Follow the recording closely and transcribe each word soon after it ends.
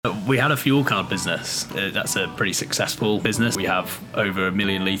We had a fuel card business. That's a pretty successful business. We have over 1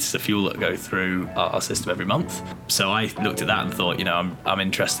 million litres of fuel that go through our system every month. So I looked at that and thought, I'm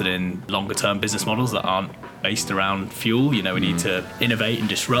interested in longer term business models that aren't based around fuel. We need to innovate and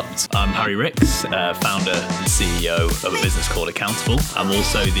disrupt. I'm Harry Ricks, founder and CEO of a business called Accountable. I'm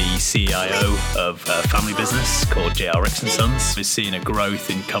also the CIO of a family business called JR Ricks & Sons. We're seeing a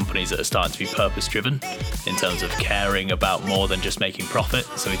growth in companies that are starting to be purpose driven in terms of caring about more than just making profit.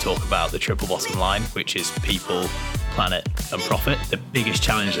 So we talk about the triple bottom line, which is people, planet and profit. The biggest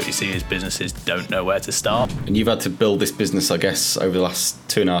challenge that we see is businesses don't know where to start. And you've had to build this business, I guess, over the last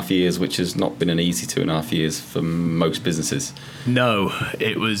 2.5 years, which has not been an easy 2.5 years for most businesses. No,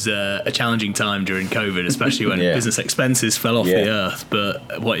 it was a challenging time during COVID, especially when business expenses fell off the earth.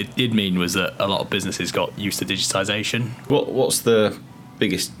 But what it did mean was that a lot of businesses got used to digitization. What's the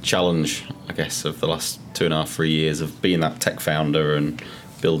biggest challenge, I guess, of the last 2.5-3 years of being that tech founder and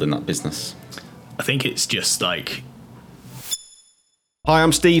building that business? I think it's just like... Hi,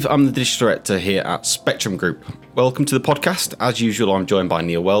 I'm Steve. I'm the Digital Director here at Spectrum Group. Welcome to the podcast. As usual, I'm joined by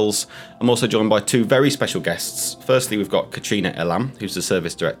Neil Wells. I'm also joined by two very special guests. Firstly, we've got Katrina Elam, who's the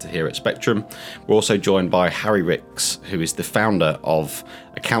Service Director here at Spectrum. We're also joined by Harry Ricks, who is the founder of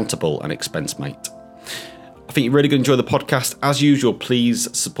Accountable and ExpenseMate. I think you're really going to enjoy the podcast. As usual,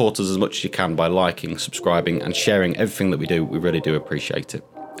 please support us as much as you can by liking, subscribing and sharing everything that we do. We really do appreciate it.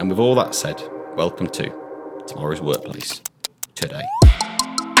 And with all that said, welcome to Tomorrow's Workplace Today.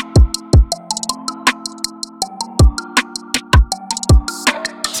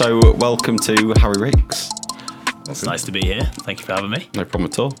 So welcome to Harry Ricks. It's nice to be here. Thank you for having me. No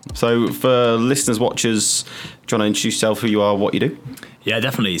problem at all. So for listeners, watchers, do you want to introduce yourself, who you are, what you do? Yeah,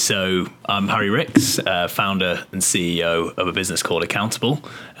 definitely. So I'm Harry Ricks, founder and CEO of a business called Accountable,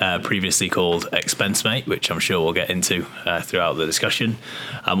 previously called ExpenseMate, which I'm sure we'll get into throughout the discussion.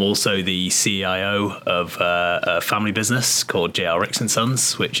 I'm also the CIO of a family business called JR Ricks &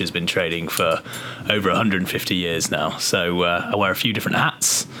 Sons, which has been trading for over 150 years now. So I wear a few different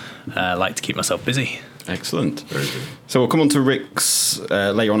hats. I like to keep myself busy. Excellent. Very good. So we'll come on to Ricks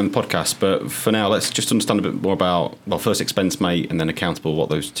later on in the podcast, but for now, let's just understand a bit more about, first ExpenseMate and then Accountable, what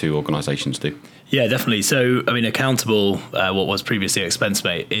those two organisations do. Yeah, definitely. So, Accountable, what was previously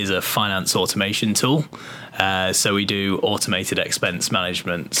ExpenseMate, is a finance automation tool. So we do automated expense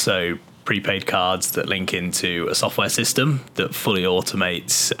management. So prepaid cards that link into a software system that fully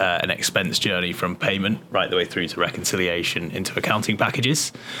automates an expense journey from payment right the way through to reconciliation into accounting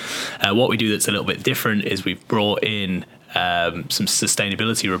packages. What we do that's a little bit different is we've brought in some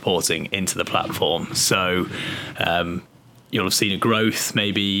sustainability reporting into the platform. So you'll have seen a growth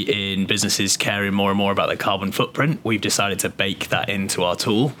maybe in businesses caring more and more about their carbon footprint. We've decided to bake that into our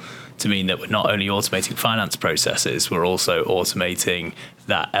tool to mean that we're not only automating finance processes, we're also automating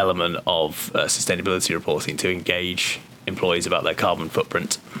that element of sustainability reporting to engage employees about their carbon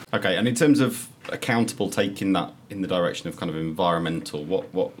footprint. Okay, and in terms of Accountable taking that in the direction of kind of environmental,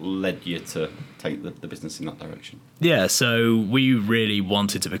 what led you to take the business in that direction? Yeah, so we really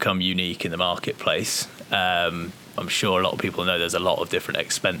wanted to become unique in the marketplace. I'm sure a lot of people know there's a lot of different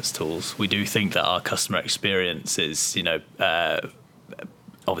expense tools. We do think that our customer experience is,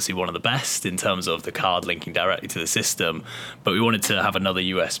 obviously one of the best in terms of the card linking directly to the system, but we wanted to have another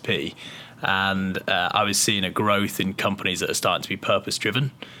USP. And I was seeing a growth in companies that are starting to be purpose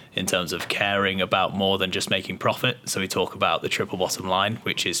driven in terms of caring about more than just making profit. So we talk about the triple bottom line,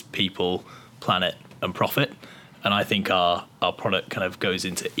 which is people, planet and profit. And I think our product kind of goes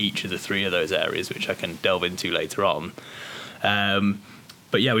into each of the three of those areas, which I can delve into later on.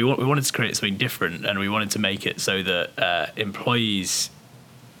 But yeah, we wanted to create something different, and we wanted to make it so that employees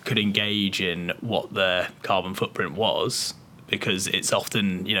could engage in what their carbon footprint was, because it's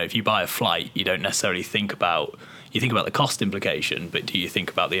often, if you buy a flight, you don't necessarily think about the cost implication, but do you think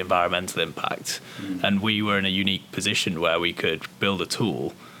about the environmental impact? And we were in a unique position where we could build a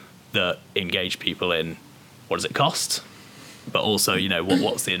tool that engaged people in what does it cost, but also,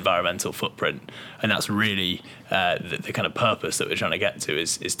 what's the environmental footprint? And that's really the kind of purpose that we're trying to get to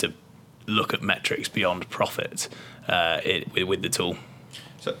is to look at metrics beyond profit with the tool.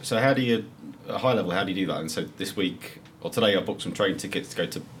 So how do you, at a high level, how do you do that? And so this week, or today, I booked some train tickets to go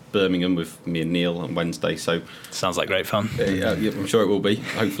to Birmingham with me and Neil on Wednesday. So sounds like great fun. Yeah, I'm sure it will be,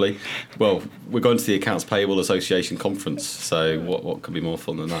 hopefully. Well, we're going to the Accounts Payable Association conference, so what could be more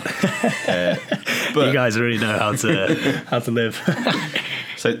fun than that? But you guys really know how to live.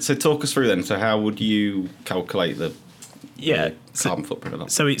 So talk us through then. So how would you calculate the carbon footprint of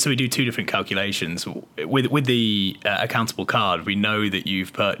that? So we do two different calculations. With the Accountable card, we know that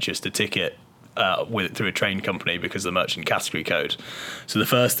you've purchased a ticket through a train company because of the merchant category code. So the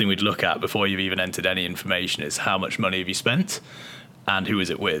first thing we'd look at before you've even entered any information is how much money have you spent and who is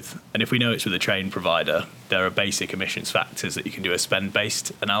it with. And if we know it's with a train provider, there are basic emissions factors that you can do a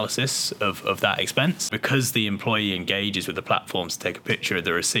spend-based analysis of that expense. Because the employee engages with the platforms to take a picture of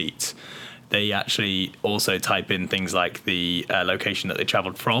the receipt, they actually also type in things like the location that they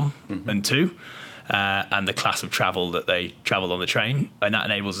travelled from and to, and the class of travel that they travelled on the train. And that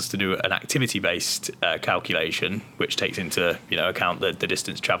enables us to do an activity-based calculation, which takes into account the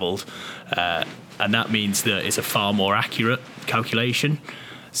distance travelled. And that means that it's a far more accurate calculation.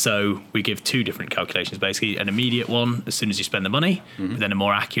 So we give two different calculations, basically an immediate one as soon as you spend the money, but then a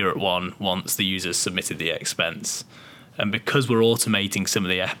more accurate one once the user's submitted the expense. And because we're automating some of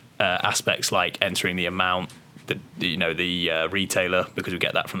the aspects like entering the amount, the retailer, because we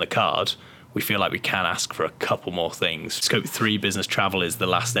get that from the card, we feel like we can ask for a couple more things. Scope 3 business travel is the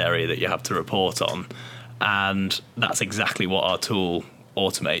last area that you have to report on. And that's exactly what our tool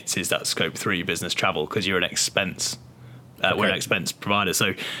automates, is that Scope 3 business travel, because you're an expense. We're an expense provider.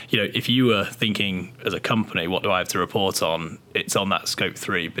 So, if you were thinking as a company, what do I have to report on? It's on that Scope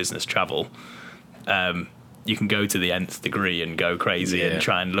 3 business travel. You can go to the nth degree and go crazy and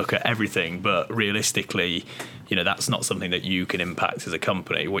try and look at everything. But realistically, that's not something that you can impact as a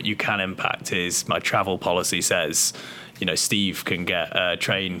company. What you can impact is my travel policy says, Steve can get a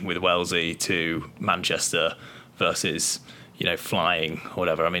train with Wellesley to Manchester versus, flying or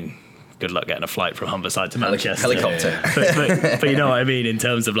whatever. I mean, good luck getting a flight from Humberside to Manchester. Helicopter. But you know what I mean, in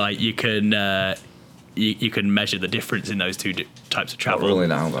terms of like you can measure the difference in those two types of travel. Not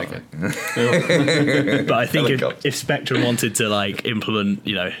ruling out, But I think if Spectrum wanted to like implement,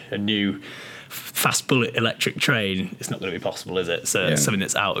 a new fast bullet electric train, it's not going to be possible, is it? So it's something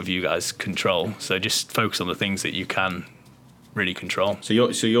that's out of you guys' control. So just focus on the things that you can really control. So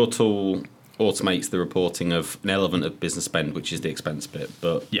your tool automates the reporting of an element of business spend, which is the expense bit,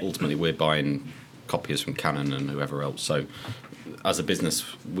 but ultimately we're buying copiers from Canon and whoever else. So as a business,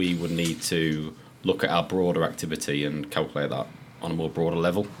 we would need to look at our broader activity and calculate that on a more broader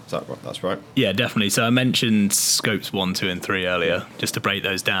level. Is that right? That's right? Yeah, definitely. So I mentioned scopes 1, 2, and 3 earlier, just to break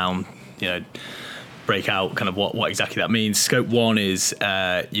those down, break out kind of what exactly that means. Scope 1 is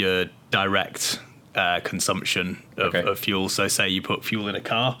your direct consumption of fuel. So say you put fuel in a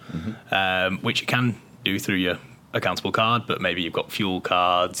car, which you can do through your accountable card, but maybe you've got fuel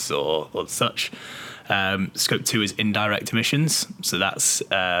cards or such. Scope 2 is indirect emissions. So that's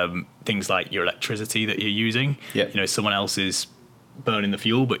things like your electricity that you're using. Someone else is burning the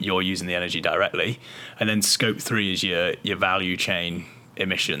fuel, but you're using the energy directly. And then Scope 3 is your value chain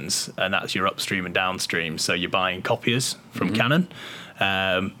emissions, and that's your upstream and downstream. So you're buying copiers from Canon,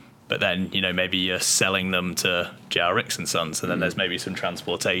 but then maybe you're selling them to J.R. Ricks and Sons, and then there's maybe some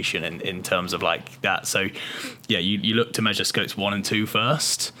transportation in terms of like that. So you look to measure scopes 1 and 2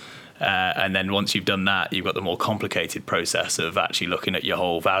 first. And then once you've done that, you've got the more complicated process of actually looking at your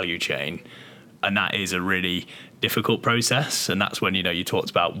whole value chain. And that is a really difficult process. And that's when, you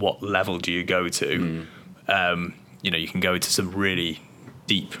talked about what level do you go to. You can go to some really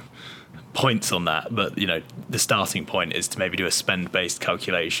deep points on that. But, the starting point is to maybe do a spend-based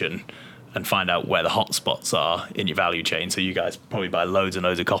calculation and find out where the hotspots are in your value chain. So you guys probably buy loads and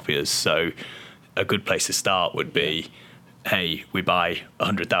loads of copiers. So a good place to start would be, hey, we buy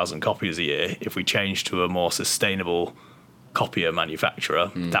 100,000 copies a year. If we change to a more sustainable copier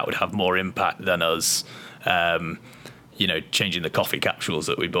manufacturer, that would have more impact than us, changing the coffee capsules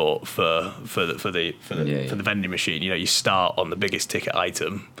that we bought for the vending machine. You start on the biggest ticket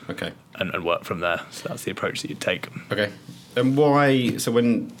item, and work from there. So that's the approach that you take. Okay. And why? So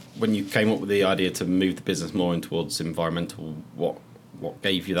when you came up with the idea to move the business more in towards environmental, what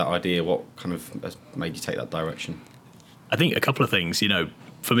gave you that idea? What kind of made you take that direction? I think a couple of things.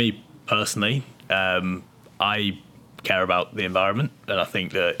 For me personally, I care about the environment, and I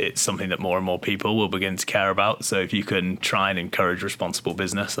think that it's something that more and more people will begin to care about. So if you can try and encourage responsible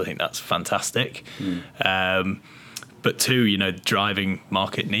business, I think that's fantastic. But two, driving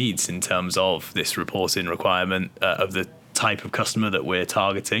market needs in terms of this reporting requirement of the type of customer that we're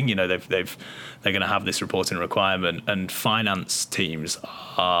targeting. They're going to have this reporting requirement, and finance teams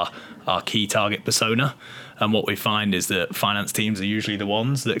are our key target persona. And what we find is that finance teams are usually the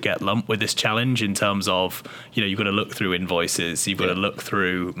ones that get lumped with this challenge in terms of, you've got to look through invoices, you've got to look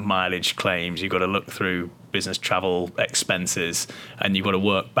through mileage claims, you've got to look through business travel expenses, and you've got to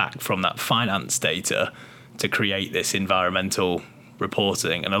work back from that finance data to create this environmental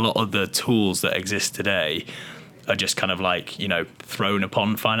reporting. And a lot of the tools that exist today are just kind of like, thrown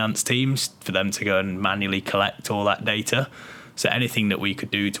upon finance teams for them to go and manually collect all that data. So anything that we could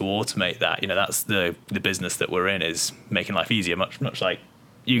do to automate that, that's the business that we're in, is making life easier, much like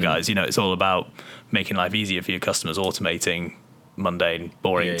you guys. It's all about making life easier for your customers, automating mundane,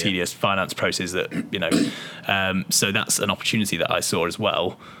 boring, tedious finance processes that, so that's an opportunity that I saw as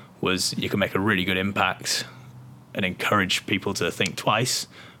well, was you can make a really good impact and encourage people to think twice,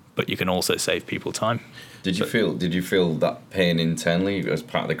 but you can also save people time. Did you feel that pain internally as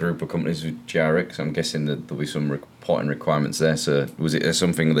part of the group of companies with GRX? I'm guessing that there'll be some reporting requirements there. So was it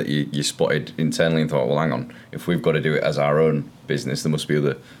something that you spotted internally and thought, well, hang on, if we've got to do it as our own business, there must be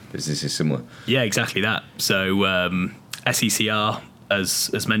other businesses similar? Yeah, exactly that. So SECR,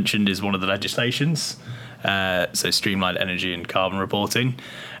 as mentioned, is one of the legislations. So streamlined energy and carbon reporting.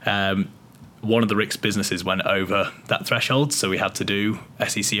 One of the RICS businesses went over that threshold, so we had to do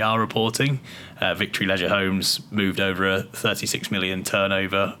SECR reporting. Victory Leisure Homes moved over a 36 million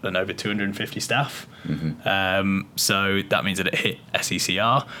turnover and over 250 staff. So that means that it hit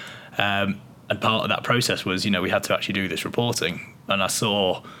SECR. And part of that process was, we had to actually do this reporting. And I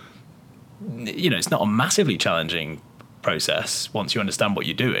saw, it's not a massively challenging process once you understand what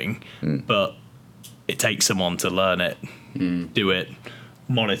you're doing, but it takes someone to learn it, do it,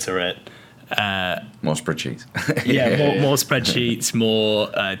 monitor it. More spreadsheets. More spreadsheets, more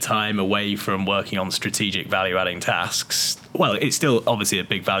time away from working on strategic value-adding tasks. Well, it's still obviously a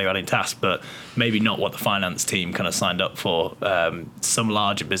big value-adding task, but maybe not what the finance team kind of signed up for. Some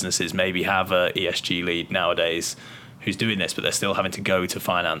larger businesses maybe have a ESG lead nowadays who's doing this, but they're still having to go to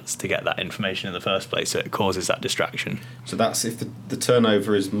finance to get that information in the first place, so it causes that distraction. So that's if the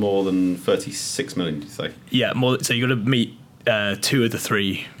turnover is more than 36 million, did you say? Yeah, more. So you've got to meet two of the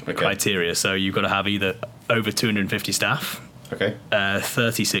three criteria. So you've got to have either over 250 staff,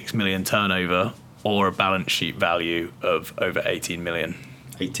 36 million turnover, or a balance sheet value of over 18 million.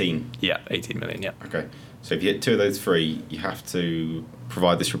 18? Yeah, 18 million, yeah. Okay. So if you hit two of those three, you have to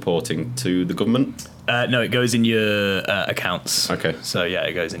provide this reporting to the government? No, it goes in your accounts. Okay. So yeah,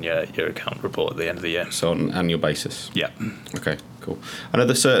 it goes in your account report at the end of the year. So on an annual basis? Yeah. Okay, cool. And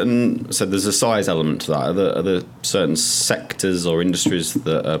there's a size element to that. Are there certain sectors or industries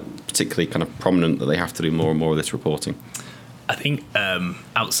that are particularly kind of prominent that they have to do more and more of this reporting? I think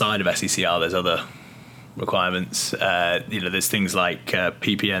outside of SECR, there's other requirements. There's things like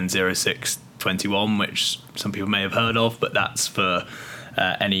PPN 0621, which some people may have heard of, but that's for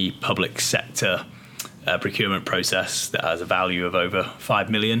any public sector procurement process that has a value of over 5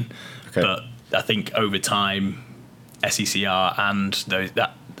 million. Okay. But I think over time, SECR and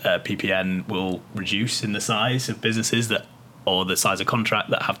that PPN will reduce in the size of businesses or the size of contract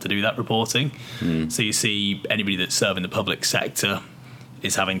that have to do that reporting. So you see anybody that's serving the public sector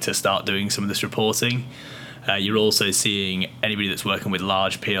is having to start doing some of this reporting. You're also seeing anybody that's working with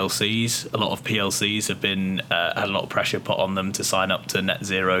large PLCs. A lot of PLCs have been had a lot of pressure put on them to sign up to net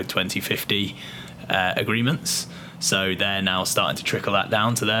zero 2050 agreements. So they're now starting to trickle that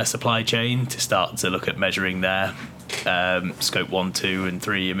down to their supply chain to start to look at measuring their scope 1, 2 and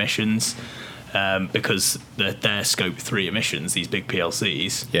 3 emissions, because their scope 3 emissions, these big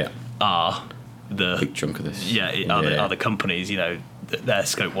PLCs, are the big chunk of this. Are the companies, their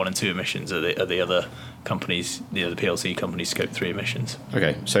scope 1 and 2 emissions are the other companies, the PLC companies' scope 3 emissions.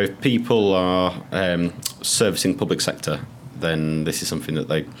 Okay, so if people are servicing public sector, then this is something that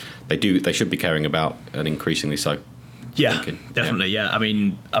they should be caring about, and increasingly so. Yeah, definitely. Yeah, I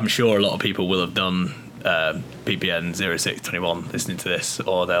mean, I'm sure a lot of people will have done PPN 0621 listening to this,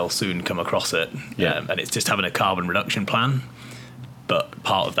 or they'll soon come across it. And it's just having a carbon reduction plan, but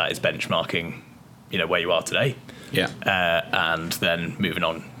part of that is benchmarking, where you are today. And then moving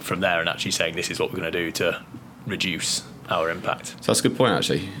on from there and actually saying this is what we're going to do to reduce our impact. So that's a good point,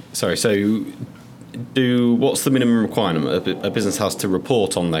 actually. Sorry, so what's the minimum requirement? A business has to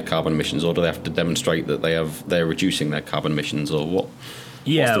report on their carbon emissions, or do they have to demonstrate that they're reducing their carbon emissions, or what?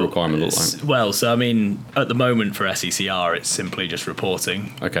 What's the requirement look like? Well, so I mean, at the moment for SECR, it's simply just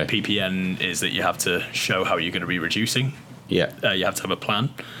reporting. Okay. PPN is that you have to show how you're going to be reducing. Yeah. You have to have a plan.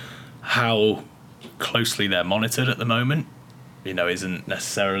 How closely they're monitored at the moment, isn't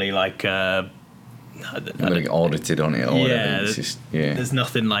necessarily like audited on it. There's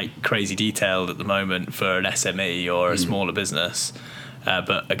nothing like crazy detailed at the moment for an SME or a smaller business.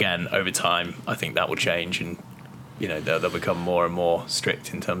 But again, over time, I think that will change, and they'll become more and more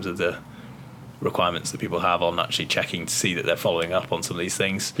strict in terms of the requirements that people have on actually checking to see that they're following up on some of these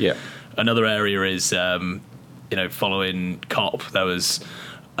things. Yeah. Another area is, following COP, there was,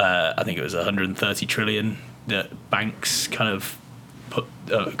 I think it was 130 trillion that banks kind of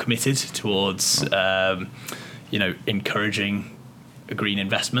committed towards, encouraging green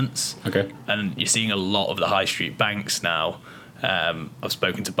investments. Okay. And you're seeing a lot of the high street banks now I've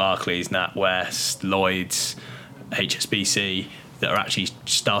spoken to Barclays, NatWest, Lloyds, HSBC that are actually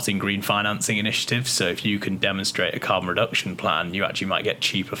starting green financing initiatives. So if you can demonstrate a carbon reduction plan, you actually might get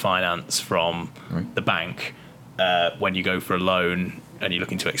cheaper finance from the bank when you go for a loan and you're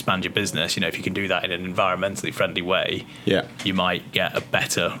looking to expand your business. If you can do that in an environmentally friendly way, you might get a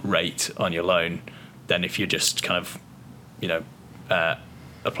better rate on your loan than if you're just kind of,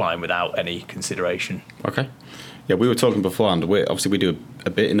 applying without any consideration. Okay. Yeah, we were talking beforehand. We do a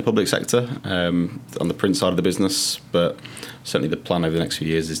bit in the public sector on the print side of the business, but certainly the plan over the next few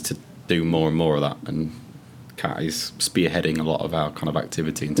years is to do more and more of that. And Cat is spearheading a lot of our kind of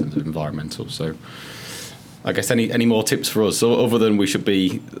activity in terms of environmental. So I guess any more tips for us? So other than we should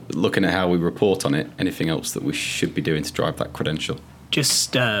be looking at how we report on it, anything else that we should be doing to drive that credential?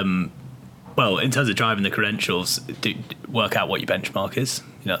 Just, in terms of driving the credentials, work out what your benchmark is.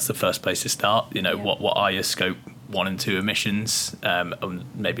 That's the first place to start. What are your scope 1 and 2 emissions? And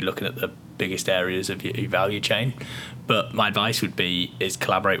maybe looking at the biggest areas of your value chain. But my advice would be is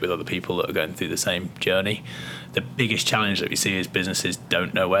collaborate with other people that are going through the same journey. The biggest challenge that we see is businesses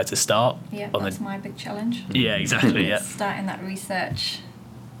don't know where to start. Yeah, that's my big challenge. Yeah, exactly. Yeah, starting that research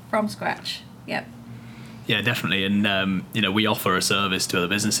from scratch. Yep. Yeah, definitely. And, we offer a service to other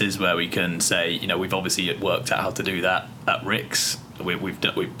businesses where we can say, we've obviously worked out how to do that at RICS.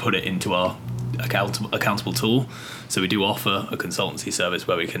 We've put it into our accountable tool. So we do offer a consultancy service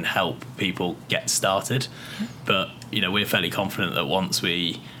where we can help people get started. But, we're fairly confident that once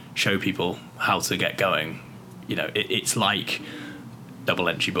we show people how to get going, it's like double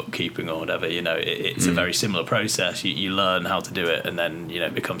entry bookkeeping or whatever. It's a very similar process. You learn how to do it, and then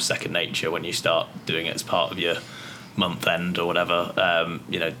it becomes second nature when you start doing it as part of your month end or whatever.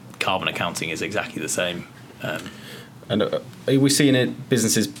 Carbon accounting is exactly the same. And are we seeing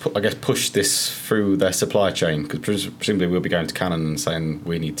businesses push this through their supply chain? Because presumably we'll be going to Canon and saying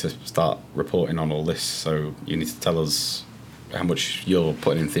we need to start reporting on all this, so you need to tell us how much you're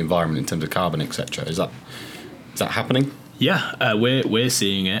putting into the environment in terms of carbon, etc. Is that happening? Yeah, we're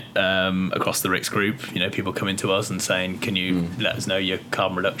seeing it across the RICS group. People coming to us and saying, "Can you let us know your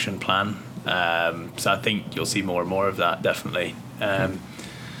carbon reduction plan?" So I think you'll see more and more of that. Definitely.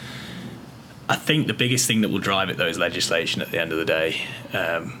 I think the biggest thing that will drive it though is legislation. At the end of the day,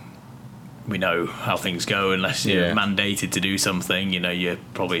 we know how things go. Unless you're mandated to do something, you're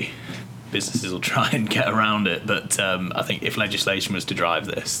probably businesses will try and get around it. But I think if legislation was to drive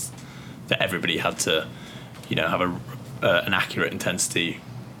this, that everybody had to, have an accurate intensity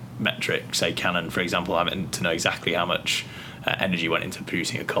metric, say Canon, for example, having to know exactly how much energy went into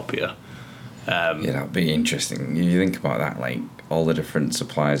producing a copier. That'd be interesting. You think about that, like all the different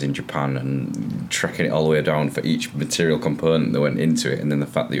suppliers in Japan and tracking it all the way down for each material component that went into it, and then the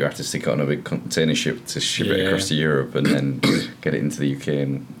fact that you have to stick it on a big container ship to ship it across to Europe and then get it into the UK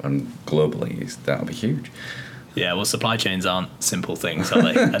and globally, that'll be huge. Yeah, well, supply chains aren't simple things, are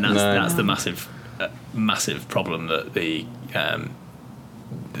they? And that's the massive problem that the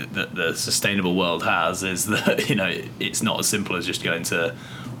sustainable world has, is that it's not as simple as just going to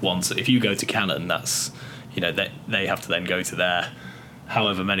one. If you go to Canon, that's they have to then go to their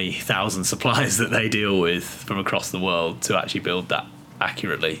however many thousand suppliers that they deal with from across the world to actually build that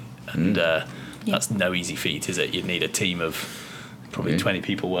accurately, and that's no easy feat, is it? You'd need a team of probably 20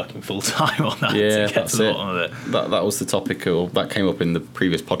 people working full time on that to get to the bottom of it. That was the topic, or that came up in the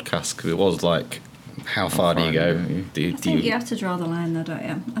previous podcast, because it was like, how far do you go? I think you have to draw the line though, don't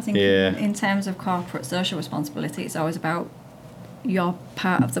you? I think in terms of corporate social responsibility, it's always about your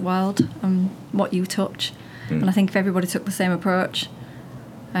part of the world and what you touch. And I think if everybody took the same approach,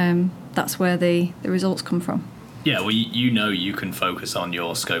 that's where the results come from. Yeah, well, you can focus on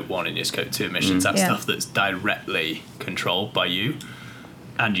your scope 1 and your scope 2 emissions. That's stuff that's directly controlled by you,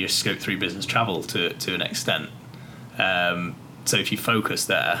 and your scope 3 business travel to an extent. So if you focus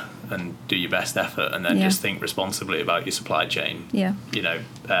there and do your best effort, and then just think responsibly about your supply chain, I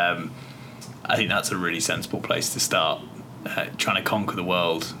think that's a really sensible place to start. Trying to conquer the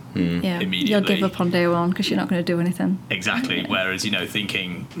world immediately. You'll give up on day one because you're not going to do anything. Exactly. Whereas,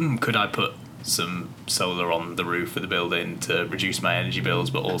 thinking, could I put some solar on the roof of the building to reduce my energy bills,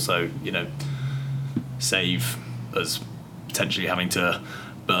 but also, save us potentially having to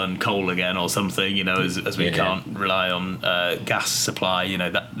burn coal again or something, as we can't rely on gas supply.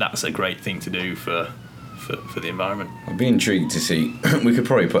 That's a great thing to do for the environment. I'd be intrigued to see. We could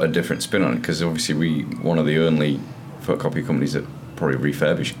probably put a different spin on it, because obviously we one of the only photocopy companies that probably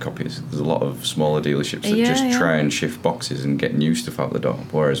refurbish copies. There's a lot of smaller dealerships that try and shift boxes and get new stuff out the door,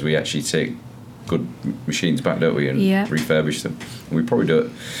 whereas we actually take good machines back, don't we, and refurbish them. And we probably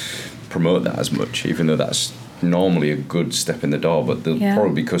don't promote that as much, even though that's normally a good step in the door, but there'll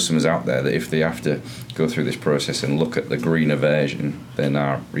probably be customers out there that if they have to go through this process and look at the greener version, then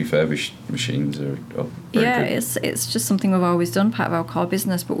our refurbished machines are very good. It's just something we've always done, part of our core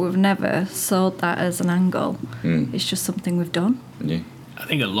business, but we've never sold that as an angle. It's just something we've done. Yeah. I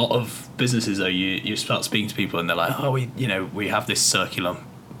think a lot of businesses, though, you start speaking to people and they're like, we have this circular,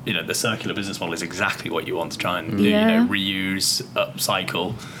 the circular business model is exactly what you want to try and do, reuse,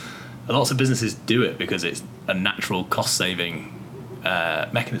 upcycle. Lots of businesses do it because it's a natural cost-saving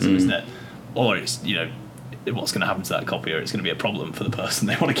mechanism, isn't it? Or it's, what's going to happen to that copier? It's going to be a problem for the person.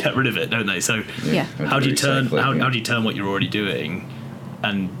 They want to get rid of it, don't they? So how do you turn what you're already doing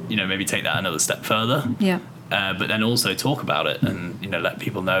and, maybe take that another step further? Yeah. But then also talk about it and, let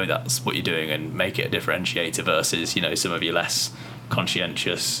people know that's what you're doing and make it a differentiator versus, some of your less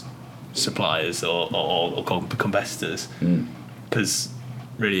conscientious suppliers or competitors. Because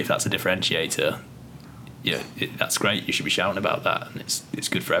really, if that's a differentiator, that's great. You should be shouting about that, and it's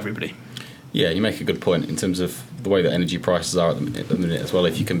good for everybody. Yeah, you make a good point in terms of the way that energy prices are at the minute as well.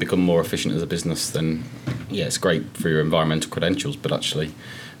 If you can become more efficient as a business, then it's great for your environmental credentials, but actually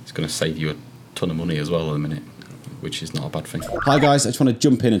it's going to save you a ton of money as well at the minute, which is not a bad thing. Hi guys, I just want to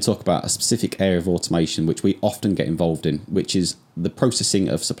jump in and talk about a specific area of automation which we often get involved in, which is the processing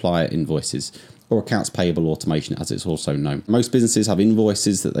of supplier invoices, or accounts payable automation as it's also known. Most businesses have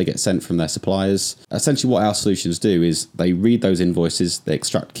invoices that they get sent from their suppliers. Essentially what our solutions do is they read those invoices, they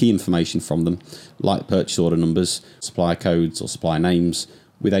extract key information from them, like purchase order numbers, supplier codes or supplier names.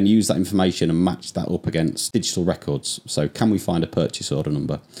 We then use that information and match that up against digital records. So can we find a purchase order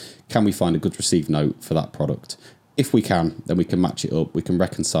number? Can we find a goods received note for that product? If we can, then we can match it up, we can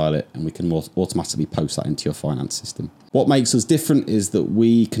reconcile it, and we can automatically post that into your finance system. What makes us different is that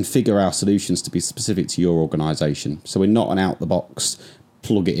we configure our solutions to be specific to your organisation. So we're not an out-the-box,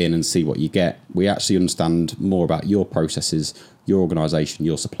 plug it in and see what you get. We actually understand more about your processes, your organisation,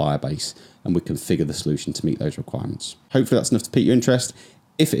 your supplier base, and we configure the solution to meet those requirements. Hopefully that's enough to pique your interest.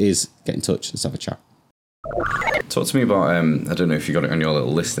 If it is, get in touch, let's have a chat. Talk to me about, I don't know if you got it on your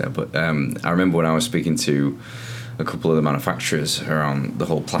little list there, but I remember when I was speaking to a couple of the manufacturers around the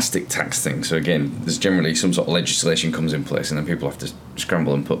whole plastic tax thing. So again, there's generally some sort of legislation comes in place, and then people have to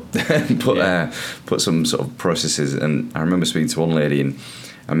scramble and put some sort of processes. And I remember speaking to one lady, and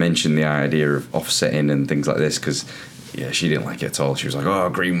I mentioned the idea of offsetting and things like this because she didn't like it at all. She was like,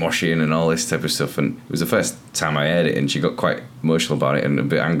 greenwashing and all this type of stuff. And it was the first time I heard it, and she got quite emotional about it and a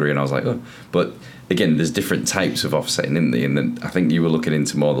bit angry. And I was like, but again, there's different types of offsetting, isn't there? And then I think you were looking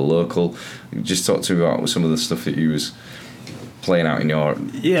into more the local. Just talk to me about some of the stuff that you was playing out in your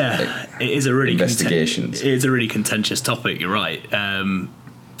it is a really investigations. It is a really contentious topic. You're right.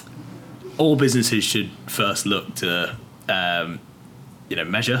 All businesses should first look to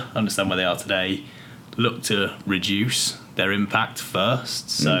measure, understand where they are today, look to reduce their impact first.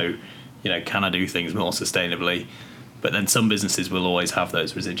 So can I do things more sustainably? But then some businesses will always have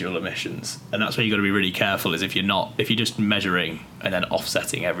those residual emissions, and that's where you've got to be really careful. Is if you're just measuring and then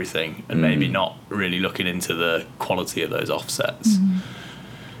offsetting everything, and maybe not really looking into the quality of those offsets,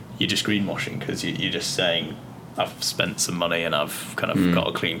 you're just greenwashing because you're just saying I've spent some money and I've kind of got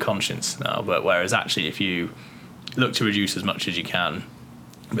a clean conscience now. But whereas actually, if you look to reduce as much as you can,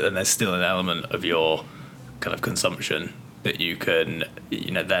 but then there's still an element of your kind of consumption that you can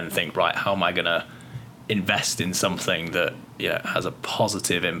then think, right, how am I going to invest in something that has a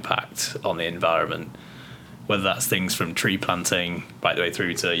positive impact on the environment, whether that's things from tree planting right the way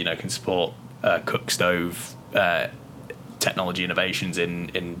through to can support cook stove technology innovations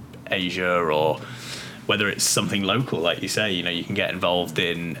in Asia, or whether it's something local, like you say, you can get involved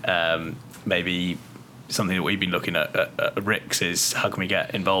in maybe something that we've been looking at Rick's is how can we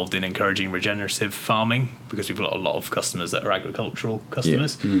get involved in encouraging regenerative farming, because we've got a lot of customers that are agricultural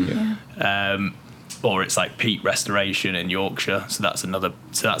customers. Or it's like peat restoration in Yorkshire. So that's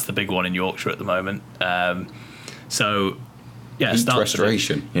the big one in Yorkshire at the moment. Peat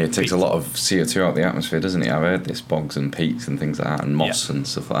restoration. It takes a lot of CO2 out of the atmosphere, doesn't it? I've heard this, bogs and peats and things like that, and moss and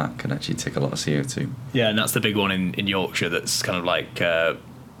stuff like that can actually take a lot of CO2. Yeah, and that's the big one in Yorkshire that's kind of like,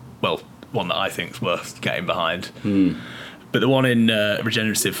 one that I think is worth getting behind. But the one in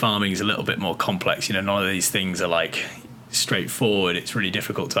regenerative farming is a little bit more complex. None of these things are like straightforward. It's really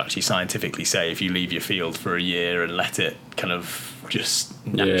difficult to actually scientifically say if you leave your field for a year and let it kind of just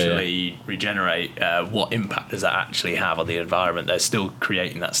naturally regenerate, what impact does that actually have on the environment? They're still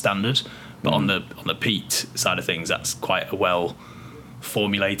creating that standard, but on the peat side of things, that's quite a well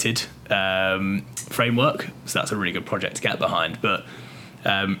formulated framework. So that's a really good project to get behind. But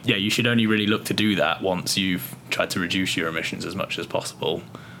you should only really look to do that once you've tried to reduce your emissions as much as possible.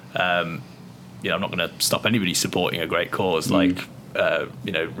 I'm not going to stop anybody supporting a great cause like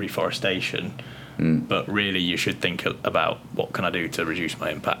reforestation, but really you should think about what can I do to reduce my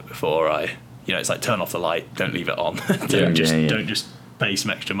impact before I, it's like turn off the light, don't leave it on. Don't just pay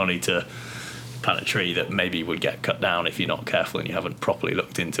some extra money to plant a tree that maybe would get cut down if you're not careful and you haven't properly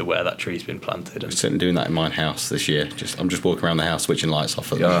looked into where that tree's been planted. I'm certainly doing that in my house this year. I'm just walking around the house switching lights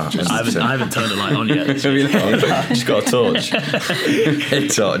off. I haven't turned the light on yet. Have you not? Just got a torch. A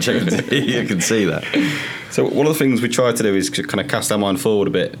torch. You can see that. So one of the things we try to do is kind of cast our mind forward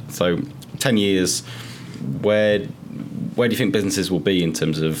a bit. So 10 years, where do you think businesses will be in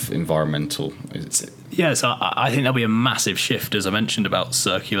terms of environmental? Yeah, so I think there'll be a massive shift, as I mentioned, about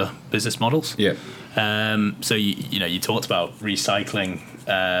circular business models. Yeah. So you talked about recycling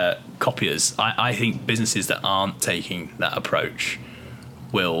copiers. I think businesses that aren't taking that approach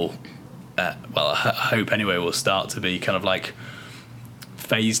will, I hope anyway, will start to be kind of like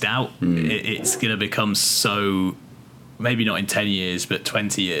phased out. It's going to become so, maybe not in 10 years, but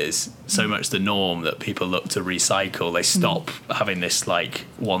 20 years, so much the norm that people look to recycle. They stop having this like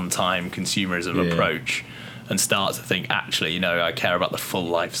one-time consumerism approach and start to think, actually, I care about the full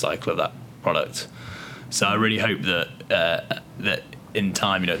life cycle of that product. So I really hope that that in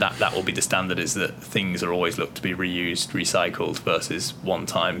time, that will be the standard, is that things are always looked to be reused, recycled versus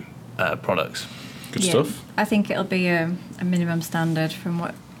one-time products. Good stuff. I think it'll be a minimum standard from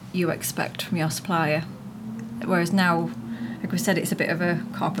what you expect from your supplier. Whereas now, like we said, it's a bit of a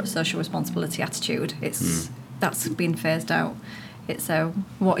corporate social responsibility attitude. That's been phased out. It's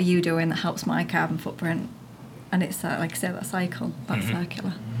what are you doing that helps my carbon footprint? And it's like I say, that cycle, that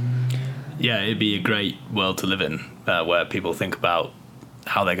circular. Yeah, it'd be a great world to live in, where people think about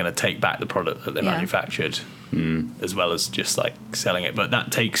how they're going to take back the product that they manufactured, as well as just like selling it. But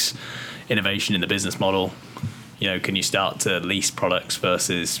that takes innovation in the business model. Can you start to lease products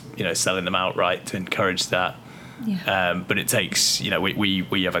versus selling them outright to encourage that? Yeah. But it takes,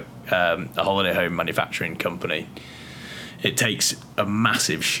 we have a holiday home manufacturing company. It takes a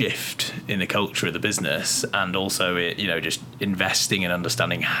massive shift in the culture of the business, and also just investing and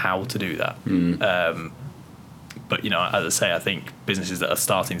understanding how to do that. But as I say, I think businesses that are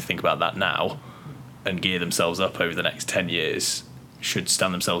starting to think about that now and gear themselves up over the next 10 years should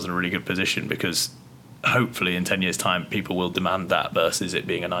stand themselves in a really good position, because hopefully in 10 years' time people will demand that versus it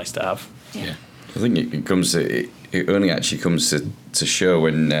being a nice to have. Yeah. I think it only actually comes to show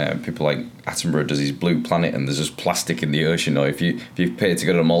when people like Attenborough does his Blue Planet and there's just plastic in the ocean, or if you pay to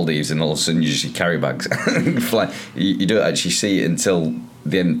go to the Maldives and all of a sudden you just see carry bags fly. You don't actually see it until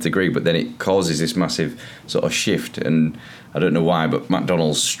the nth degree, but then it causes this massive sort of shift. And I don't know why, but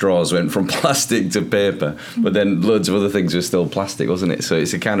McDonald's straws went from plastic to paper, but then loads of other things were still plastic, wasn't it? So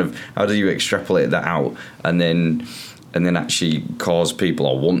it's a kind of, how do you extrapolate that out and then actually cause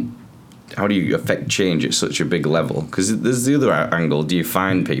people how do you affect change at such a big level? Because there's the other angle. Do you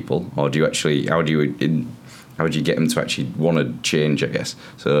find people, or do you actually, how do you get them to actually want to change, I guess?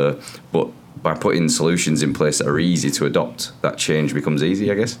 So, but by putting solutions in place that are easy to adopt, that change becomes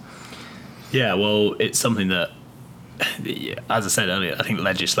easy, I guess. Yeah, well, it's something that, as I said earlier, I think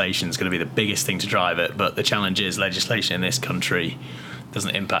legislation is going to be the biggest thing to drive it. But the challenge is legislation in this country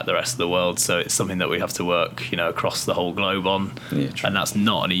doesn't impact the rest of the world, so it's something that we have to work, across the whole globe on, and that's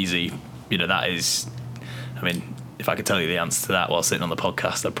not an easy. That is, if I could tell you the answer to that while sitting on the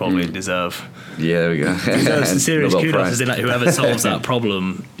podcast, I'd probably deserve. Yeah, there we go. Deserves serious kudos. Whoever solves that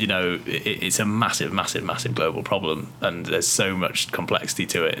problem, it's a massive, massive, massive global problem, and there's so much complexity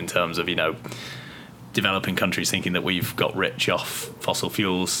to it in terms of developing countries thinking that we've got rich off fossil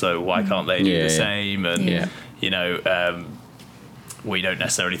fuels, so why can't they do the same? And we don't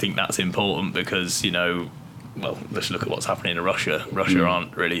necessarily think that's important because well, let's look at what's happening in Russia. Russia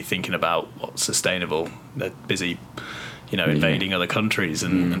aren't really thinking about what's sustainable. They're busy, invading other countries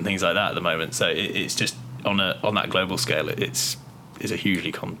and things like that at the moment. So it's just on that global scale, it's a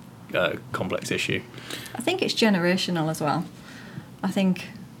hugely complex issue. I think it's generational as well. I think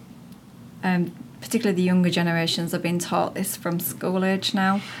particularly the younger generations are being taught this from school age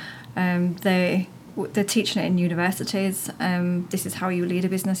now. They're teaching it in universities. This is how you lead a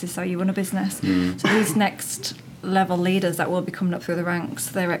business, this is how you run a business. So these next level leaders that will be coming up through the ranks,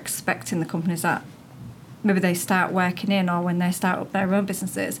 they're expecting the companies that maybe they start working in or when they start up their own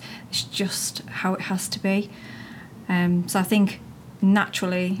businesses, it's just how it has to be. So I think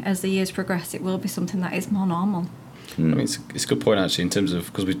naturally, as the years progress, it will be something that is more normal. It's a good point actually, in terms of,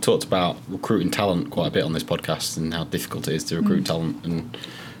 because we've talked about recruiting talent quite a bit on this podcast and how difficult it is to recruit talent, and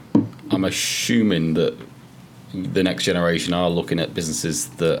I'm assuming that the next generation are looking at businesses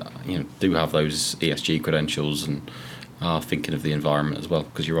that do have those ESG credentials and are thinking of the environment as well.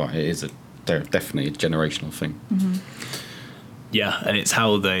 Because you're right, it is definitely a generational thing. Mm-hmm. Yeah, and it's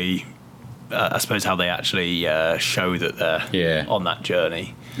how they, I suppose, how they actually show that they're on that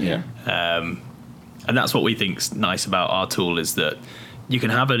journey. Yeah. And that's what we think's nice about our tool, is that you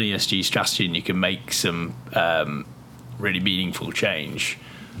can have an ESG strategy and you can make some really meaningful change,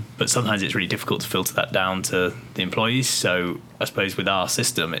 but sometimes it's really difficult to filter that down to the employees. So I suppose with our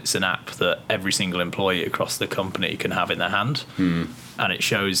system, it's an app that every single employee across the company can have in their hand, and it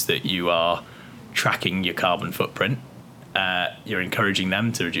shows that you are tracking your carbon footprint. You're encouraging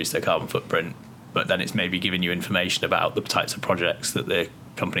them to reduce their carbon footprint, but then it's maybe giving you information about the types of projects that the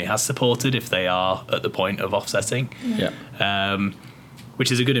company has supported if they are at the point of offsetting.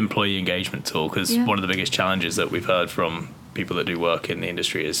 Which is a good employee engagement tool, because one of the biggest challenges that we've heard from people that do work in the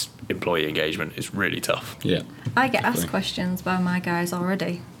industry is employee engagement is really tough. I get asked questions by my guys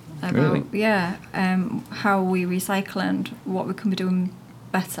already about how we recycle and what we can be doing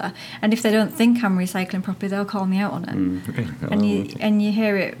better. And if they don't think I'm recycling properly, they'll call me out on it. And you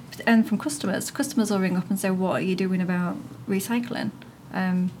hear it, and from customers will ring up and say, what are you doing about recycling?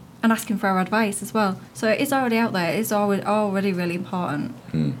 And asking for our advice as well. So it is already out there. It's already really important.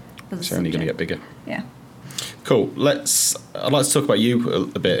 It's only going to get bigger. Yeah. Cool. I'd like to talk about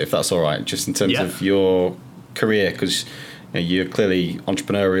you a bit, if that's all right, just in terms of your career, because you're clearly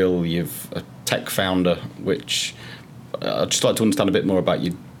entrepreneurial. You're a tech founder, which I'd just like to understand a bit more about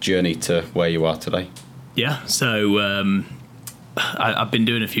your journey to where you are today. Yeah. So I've been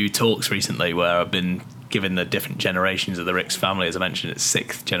doing a few talks recently where I've been given the different generations of the Ricks family. As I mentioned, it's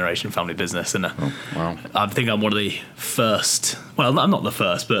 6th generation family business, and I think I'm one of the first. Well, I'm not the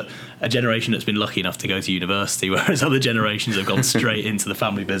first, but a generation that's been lucky enough to go to university, whereas other generations have gone straight into the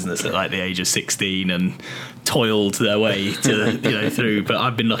family business at like the age of 16 and toiled their way to through. But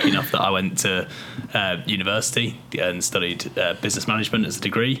I've been lucky enough that I went to university and studied business management as a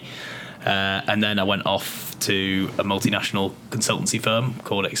degree. And then I went off to a multinational consultancy firm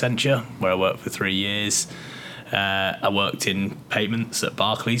called Accenture, where I worked for 3 years. I worked in payments at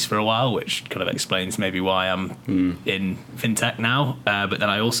Barclays for a while, which kind of explains maybe why I'm in fintech now. But then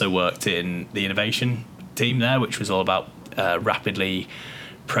I also worked in the innovation team there, which was all about rapidly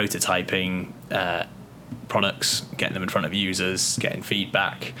prototyping products, getting them in front of users, getting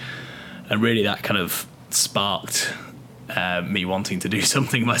feedback. And really that kind of sparked me wanting to do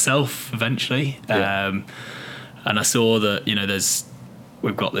something myself eventually. And I saw that,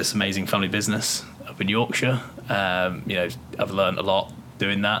 we've got this amazing family business up in Yorkshire. I've learned a lot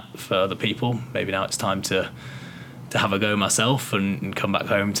doing that for other people. Maybe now it's time to have a go myself and come back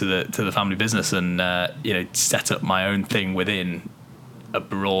home to the family business and set up my own thing within a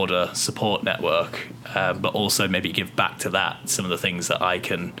broader support network, but also maybe give back to that some of the things that I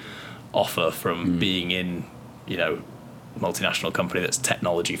can offer from being in multinational company that's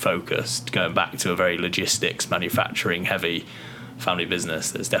technology focused, going back to a very logistics, manufacturing heavy family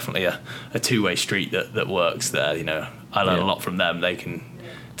business. There's definitely a two-way street that works there. I learn a lot from them. They can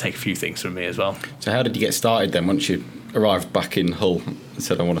take a few things from me as well. So how did you get started then once you arrived back in Hull and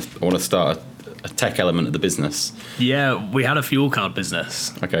said I want to start a tech element of the business? Yeah, we had a fuel card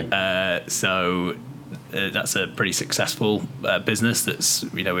business. Okay. So that's a pretty successful business. That's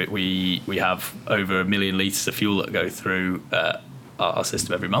we have over 1 million litres of fuel that go through our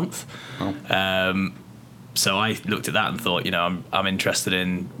system every month. Oh. So I looked at that and thought, I'm interested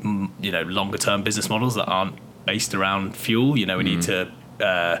in longer term business models that aren't based around fuel. We need to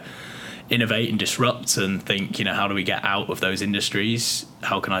innovate and disrupt and think, how do we get out of those industries?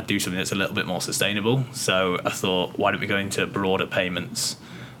 How can I do something that's a little bit more sustainable? So I thought, why don't we go into broader payments?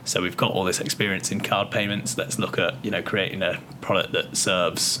 So we've got all this experience in card payments. Let's look at, creating a product that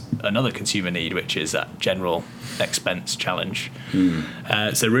serves another consumer need, which is that general expense challenge.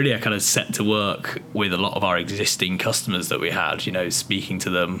 So really I kind of set to work with a lot of our existing customers that we had, speaking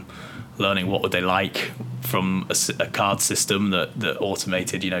to them, learning what would they like from a card system that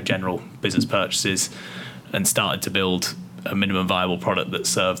automated, general business purchases, and started to build a minimum viable product that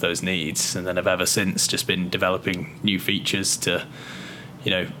served those needs. And then have ever since just been developing new features to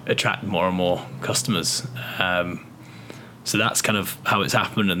attract more and more customers. So that's kind of how it's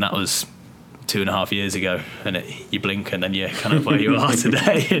happened, and that was 2.5 years ago. And you blink, and then you're kind of where you are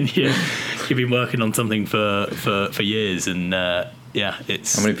today, and you've been working on something for years. And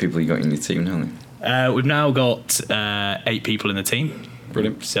it's. How many people you got in your team now then? We've now got 8 people in the team.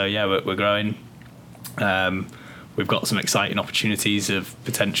 Brilliant. So we're growing. We've got some exciting opportunities of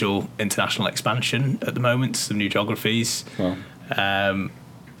potential international expansion at the moment, some new geographies. Wow.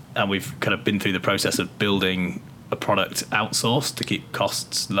 And we've kind of been through the process of building a product outsourced to keep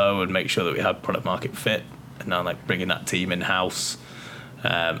costs low and make sure that we have product market fit, and now bringing that team in house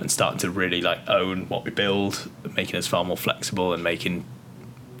and starting to really like own what we build, making us far more flexible and making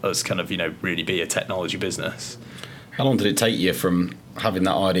us kind of, really be a technology business. How long did it take you from having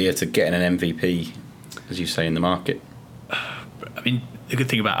that idea to getting an MVP, as you say, in the market? I mean, the good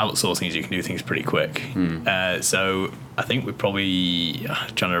thing about outsourcing is you can do things pretty quick. So I think we probably,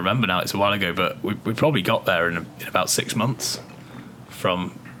 I'm trying to remember now, it's a while ago, but we probably got there in about 6 months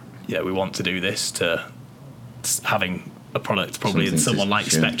from, we want to do this, to having a product probably in someone like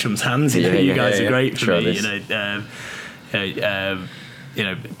Spectrum's hands. You guys are great for me.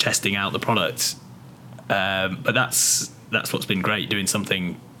 Testing out the product. But that's what's been great, doing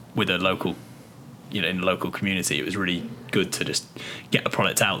something with a local, in the local community. It was really good to just get a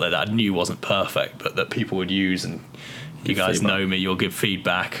product out there that I knew wasn't perfect, but that people would use. And you guys feedback. Know me, you'll give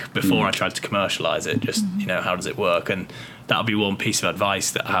feedback before I tried to commercialize it. Just how does it work? And that'll be one piece of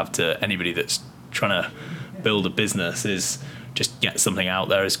advice that I have to anybody that's trying to build a business, is just get something out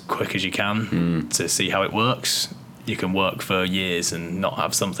there as quick as you can to see how it works. You can work for years and not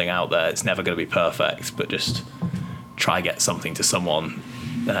have something out there. It's never going to be perfect, but just try get something to someone,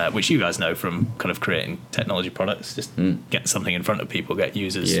 which you guys know from kind of creating technology products. Just get something in front of people, get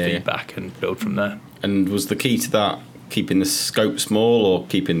users' feedback, and build from there. And was the key to that keeping the scope small or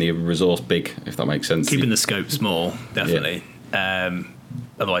keeping the resource big, if that makes sense? Keeping the scope small, definitely.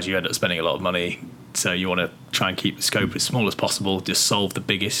 Otherwise, you end up spending a lot of money. So you want to try and keep the scope as small as possible. Just solve the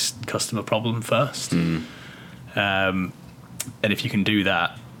biggest customer problem first. And if you can do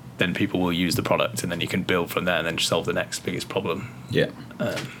that, then people will use the product, and then you can build from there and then solve the next biggest problem.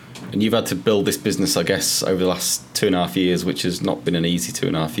 And you've had to build this business, I guess, over the last 2.5 years, which has not been an easy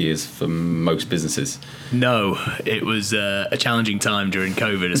 2.5 years for most businesses. No, it was a challenging time during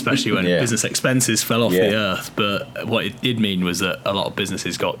COVID, especially when business expenses fell off the earth. But what it did mean was that a lot of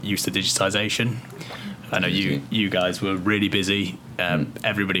businesses got used to digitization. I know you guys were really busy.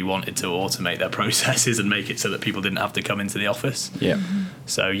 Everybody wanted to automate their processes and make it so that people didn't have to come into the office.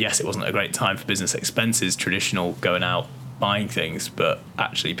 So yes, it wasn't a great time for business expenses, traditional going out buying things, but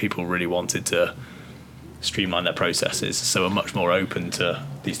actually people really wanted to streamline their processes, so are much more open to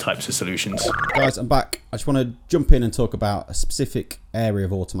these types of solutions. Guys, I'm back. I just want to jump in and talk about a specific area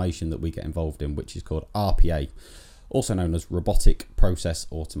of automation that we get involved in, which is called RPA, also known as robotic process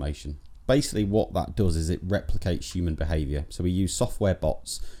automation. Basically what that does is it replicates human behavior. So we use software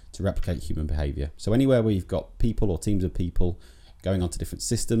bots to replicate human behavior. So anywhere where you've got people or teams of people going onto different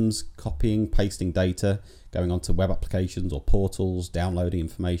systems, copying, pasting data, going onto web applications or portals, downloading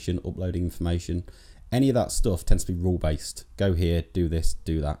information, uploading information, any of that stuff tends to be rule-based. Go here, do this,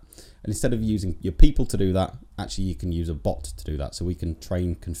 do that. And instead of using your people to do that, actually you can use a bot to do that. So we can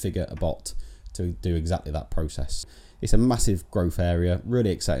configure a bot to do exactly that process. It's a massive growth area,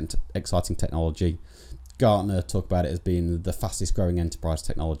 really exciting technology. Gartner talk about it as being the fastest growing enterprise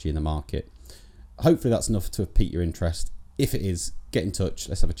technology in the market. Hopefully that's enough to pique your interest. If it is, get in touch,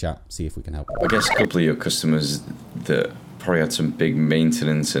 let's have a chat, see if we can help. I guess a couple of your customers that probably had some big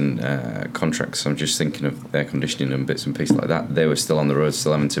maintenance and contracts, I'm just thinking of air conditioning and bits and pieces like that, they were still on the road,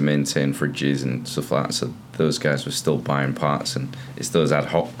 still having to maintain fridges and stuff like that, so those guys were still buying parts, and it's those ad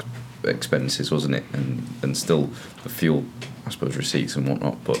hoc expenses, wasn't it, and still the fuel, I suppose, receipts and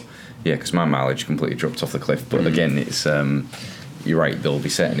whatnot. But yeah, because my mileage completely dropped off the cliff. But again, it's you're right, there'll be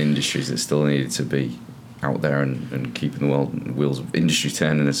certain industries that still needed to be out there and keeping the wheels of industry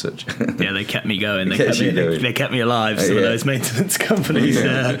turning as such. Yeah, they kept me going. They kept me alive. Some of those maintenance companies.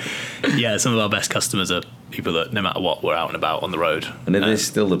 Some of our best customers are people that no matter what, we're out and about on the road. And are they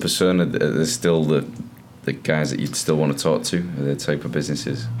still the persona? There's still the guys that you'd still want to talk to? Are they the type of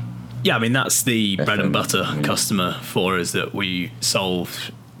businesses? Yeah, I mean that's the bread and butter customer for us that we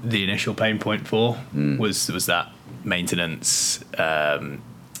solved the initial pain point for was that maintenance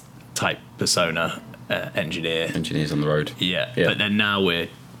type persona. Engineers on the road. Yeah, but then now we're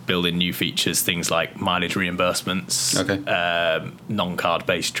building new features, things like mileage reimbursements, non-card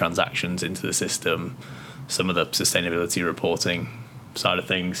based transactions into the system, some of the sustainability reporting side of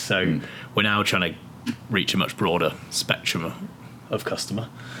things. So we're now trying to reach a much broader spectrum of customer.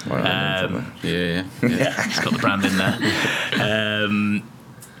 It's got the brand in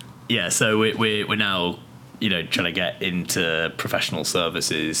there. So we're now trying to get into professional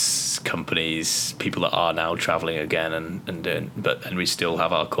services companies, people that are now traveling again, and we still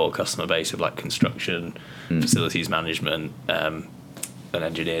have our core customer base of like construction, facilities management, and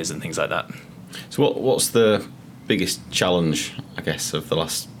engineers and things like that. So what's the biggest challenge, I guess, of the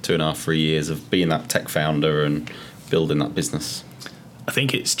last 2.5-3 years of being that tech founder and building that business? I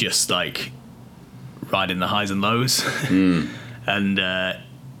think it's just like riding the highs and lows, and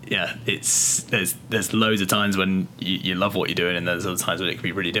there's loads of times when you love what you're doing, and there's other times when it can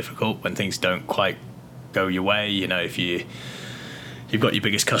be really difficult when things don't quite go your way. If you've got your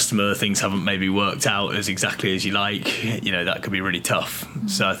biggest customer, things haven't maybe worked out as exactly as you like, that could be really tough.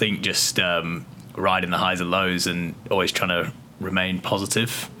 So I think just riding the highs and lows and always trying to remain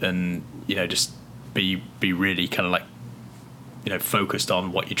positive and, just be really kind of like, focused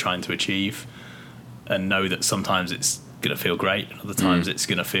on what you're trying to achieve, and know that sometimes it's going to feel great and other times it's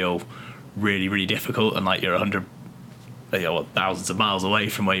going to feel really, really difficult and like you're thousands of miles away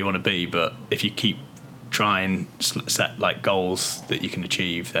from where you want to be. But if you keep trying set like goals that you can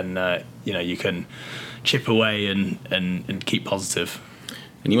achieve, then you can chip away and keep positive.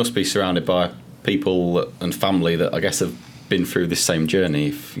 And you must be surrounded by people and family that I guess have been through this same journey.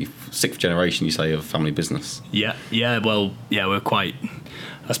 If sixth generation, you say, of family business. We're quite,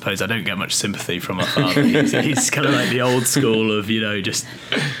 I suppose I don't get much sympathy from my father. He's kind of like the old school of just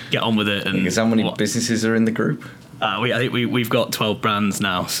get on with it. And how many businesses are in the group? I think we've got 12 brands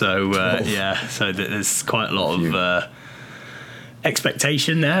now, so so there's quite a lot of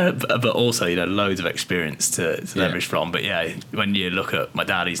expectation there, but also loads of experience to leverage from. But when you look at my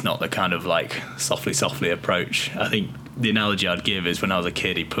dad, he's not the kind of like softly approach. I think the analogy I'd give is when I was a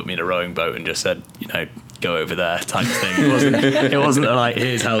kid, he put me in a rowing boat and just said, go over there type of thing. It wasn't like,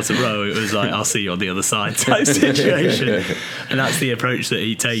 here's how to row. It was like, I'll see you on the other side type situation. And that's the approach that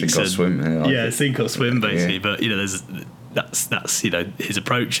he takes. Sink or swim. Sink or swim basically. But that's his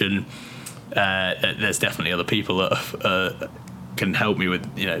approach, and there's definitely other people that can help me with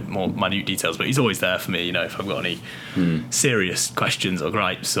more minute details. But he's always there for me. If I've got any serious questions or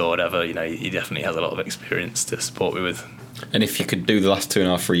gripes or whatever, he definitely has a lot of experience to support me with. And if you could do the last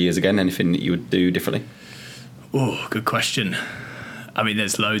 2.5, 3 years again, anything that you would do differently? Oh, good question. I mean,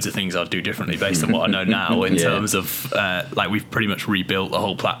 there's loads of things I'd do differently based on what I know now in terms of, we've pretty much rebuilt the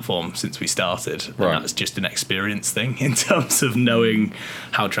whole platform since we started. And that's just an experience thing in terms of knowing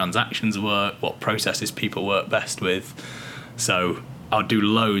how transactions work, what processes people work best with. So I'll do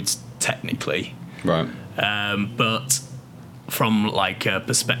loads technically. Right. But from like a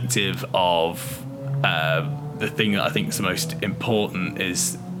perspective of the thing that I think is the most important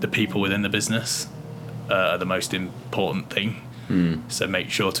is the people within the business are the most important thing. So make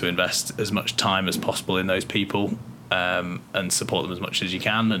sure to invest as much time as possible in those people and support them as much as you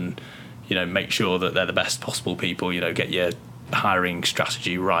can, and make sure that they're the best possible people. Get your hiring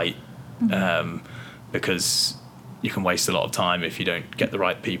strategy right, because you can waste a lot of time if you don't get the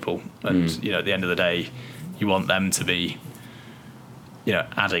right people. And at the end of the day, you want them to be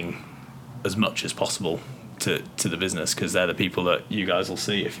adding as much as possible to the business, because they're the people that you guys will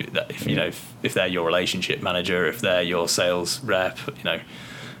see if they're your relationship manager, if they're your sales rep, you're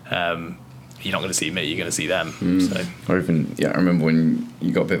not going to see me, you're going to see them. So. Or even I remember when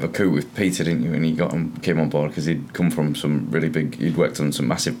you got a bit of a coup with Peter, didn't you? And he came on board because he'd come from some really big, he'd worked on some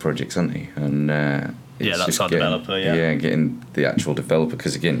massive projects, hadn't he? And that's our developer. Getting the actual developer,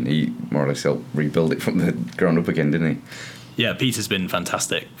 because again, he more or less helped rebuild it from the ground up again, didn't he? Yeah, Peter's been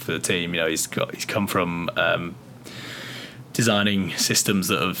fantastic for the team. He's come from designing systems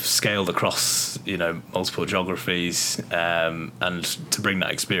that have scaled across multiple geographies, and to bring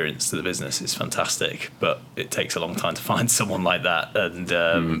that experience to the business is fantastic. But it takes a long time to find someone like that,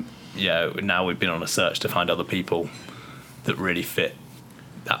 and now we've been on a search to find other people that really fit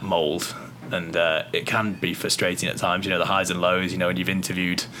that mould. And it can be frustrating at times, the highs and lows, when you've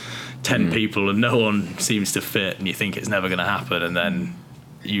interviewed 10 people and no one seems to fit, and you think it's never going to happen, and then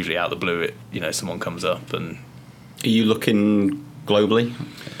usually out of the blue someone comes up. And are you looking globally,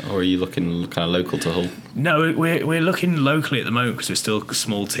 or are you looking kind of local to Hull? No, we're looking locally at the moment because we're still a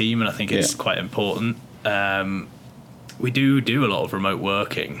small team, and I think it's quite important. We do a lot of remote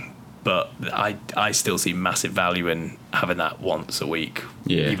working, but I still see massive value in having that once a week,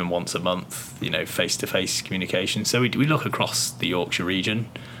 even once a month, face-to-face communication. So we look across the Yorkshire region,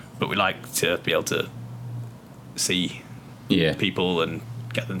 but we like to be able to see people and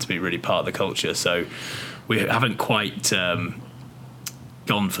get them to be really part of the culture. So we haven't quite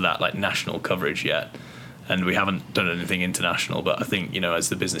gone for that like national coverage yet, and we haven't done anything international. But I think as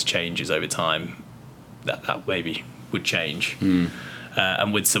the business changes over time, that maybe would change.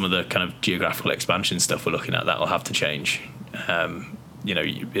 And with some of the kind of geographical expansion stuff we're looking at, that will have to change.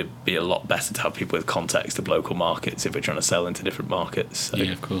 It'd be a lot better to have people with context of local markets if we're trying to sell into different markets. So.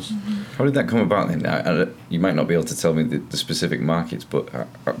 Yeah, of course. How did that come about then? You might not be able to tell me the specific markets, but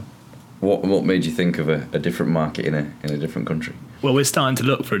what made you think of a different market in a different country? Well, we're starting to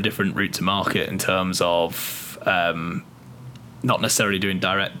look for a different route to market in terms of not necessarily doing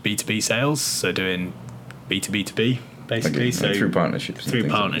direct B2B sales, so doing B2B2B, basically. Okay. So through partnerships. Through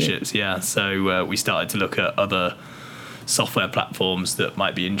partnerships, yeah. So we started to look at other software platforms that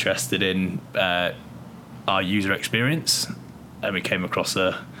might be interested in our user experience, and we came across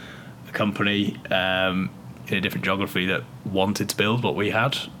a company in a different geography that wanted to build what we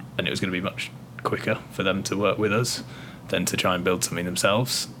had, and it was going to be much quicker for them to work with us than to try and build something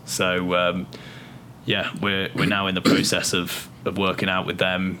themselves. So yeah, we're now in the process of working out with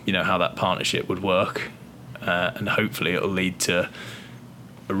them, how that partnership would work, and hopefully it'll lead to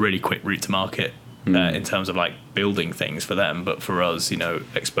a really quick route to market in terms of like building things for them, but for us,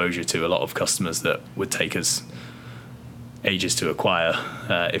 exposure to a lot of customers that would take us ages to acquire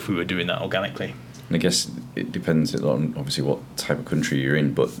if we were doing that organically. And I guess it depends on obviously what type of country you're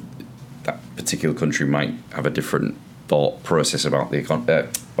in, but that particular country might have a different thought process about the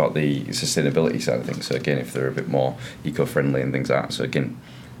sustainability side of things. So again, if they're a bit more eco-friendly and things like that. So again,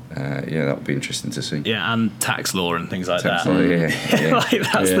 that would be interesting to see. Yeah, and tax law and things like that. Law, yeah. Like,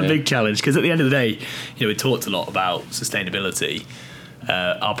 that's the big challenge, because at the end of the day, we talked a lot about sustainability.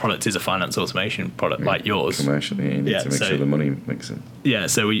 Our product is a finance automation product like yours. Commercially, you need to make sure the money makes it. Yeah,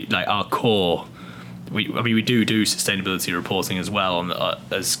 so we like our core. We do sustainability reporting as well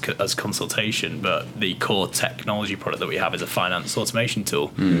as consultation, but the core technology product that we have is a finance automation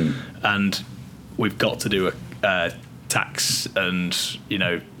tool, and we've got to do a tax and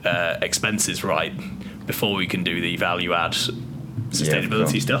expenses right before we can do the value add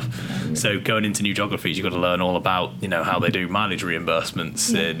sustainability stuff. So going into new geographies, you've got to learn all about how they do mileage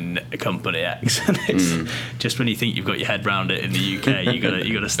reimbursements in a company X, and it's just when you think you've got your head around it in the UK, you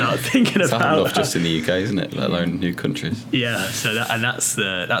got to start thinking it's about off just in the UK, isn't it? Let alone new countries. Yeah, so that's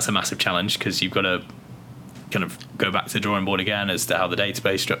a massive challenge, because you've got to kind of go back to the drawing board again as to how the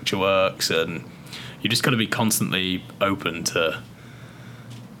database structure works, and you just got to be constantly open to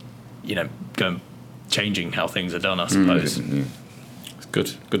changing how things are done, I suppose.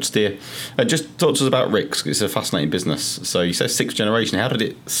 Good steer. Just talk to us about Rick's. It's a fascinating business. So you say 6th generation. How did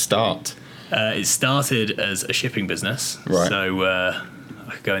it start? It started as a shipping business. Right. So I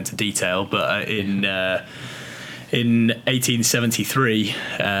could go into detail, but in 1873,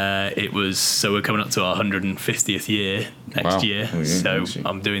 it was. So we're coming up to our 150th year next year. Oh, yeah, so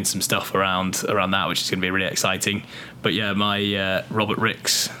I'm doing some stuff around that, which is going to be really exciting. But yeah, my Robert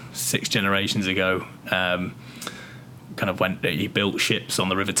Ricks, 6 generations ago, he built ships on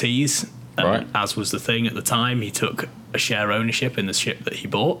the River Tees, and as was the thing at the time, he took a share ownership in the ship that he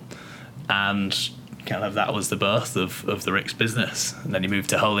bought, and that was the birth of the Ricks business. And then he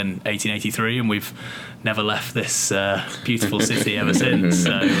moved to Hull in 1883, and we've never left this beautiful city ever since.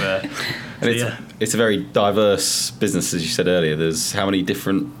 It's a very diverse business, as you said earlier. There's how many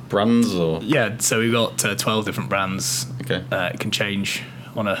different brands? Yeah, so we've got 12 different brands. Okay. It can change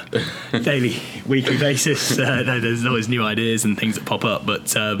on a daily, weekly basis. There's always new ideas and things that pop up,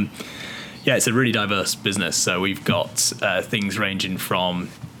 but it's a really diverse business. So we've got things ranging from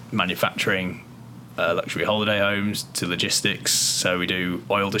manufacturing luxury holiday homes to logistics. So we do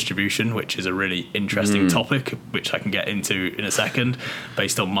oil distribution, which is a really interesting topic, which I can get into in a second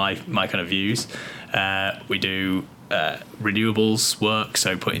based on my kind of views. We do renewables work,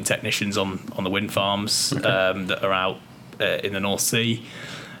 so putting technicians on the wind farms that are out in the North Sea.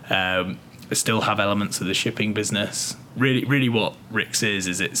 We still have elements of the shipping business. Really what Rick's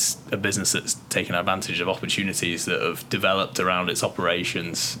is it's a business that's taken advantage of opportunities that have developed around its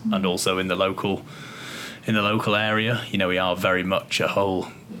operations and also in the local area. We are very much a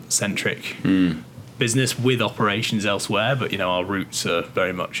Hull-centric business with operations elsewhere, but our roots are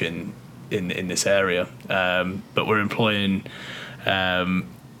very much in this area. But we're employing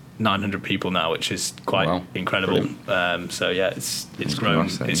 900 people now, which is quite incredible. It's grown.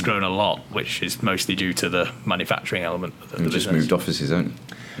 It's grown a lot, which is mostly due to the manufacturing element of the business. Just moved offices, haven't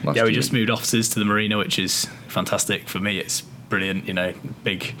you? We just moved offices to the marina, which is fantastic for me. It's brilliant.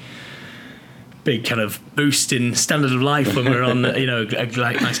 Big kind of boost in standard of life when we're on a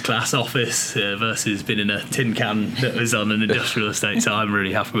nice class office versus being in a tin can that was on an industrial estate. So I'm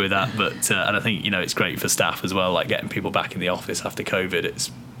really happy with that. But and I think it's great for staff as well, like getting people back in the office after COVID.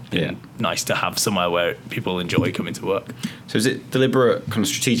 It's nice to have somewhere where people enjoy coming to work. So is it deliberate kind of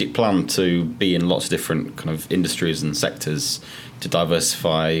strategic plan to be in lots of different kind of industries and sectors to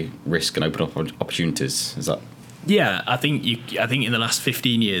diversify risk and open up opportunities? Is that? Yeah, I think in the last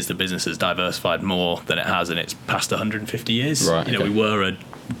 15 years the business has diversified more than it has in its past 150 years. Right, we were a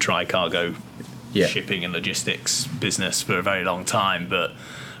dry cargo shipping and logistics business for a very long time, but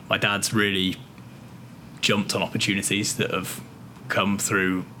my dad's really jumped on opportunities that have come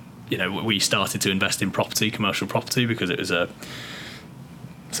through. We started to invest in commercial property, because it was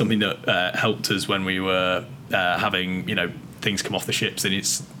something that helped us when we were having things come off the ships and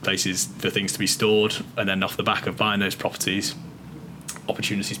it's places for things to be stored, and then off the back of buying those properties,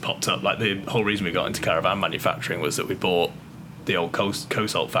 opportunities popped up. Like the whole reason we got into caravan manufacturing was that we bought the old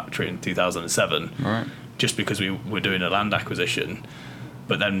Cosalt factory in 2007, right, just because we were doing a land acquisition.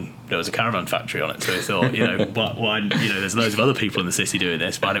 But then there was a caravan factory on it, so we thought, why there's loads of other people in the city doing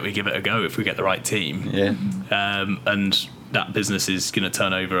this. Why don't we give it a go if we get the right team? Yeah. And that business is going to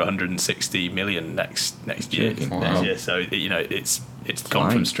turn over 160 million next year. Wow. Next year. So it's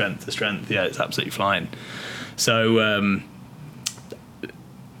gone from strength to strength. Yeah, it's absolutely flying. So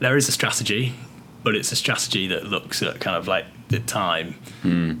there is a strategy, but it's a strategy that looks at kind of like the time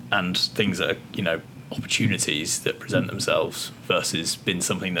and things that are opportunities that present themselves versus being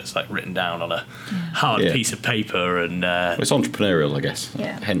something that's like written down on a hard piece of paper. And it's entrepreneurial, I guess.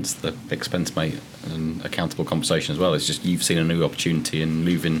 Yeah. Hence the expense mate and accountable conversation as well. It's just you've seen a new opportunity and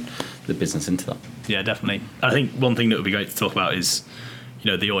moving the business into that. Yeah, definitely. I think one thing that would be great to talk about is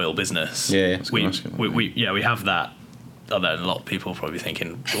the oil business. Yeah. We have that. And a lot of people are probably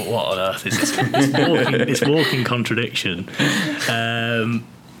thinking, what on earth is this? This walking contradiction.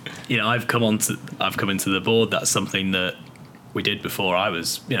 I've come into the board. That's something that we did before I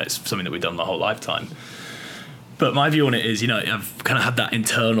was. It's something that we've done my whole lifetime. But my view on it is, I've kind of had that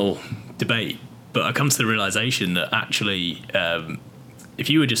internal debate. But I come to the realization that actually, if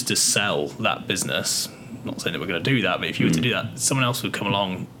you were just to sell that business, I'm not saying that we're going to do that, but if you were to do that, someone else would come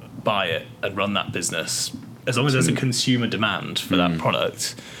along, buy it, and run that business. As long as there's a consumer demand for that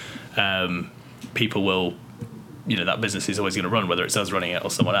product, people will. That business is always going to run, whether it's us running it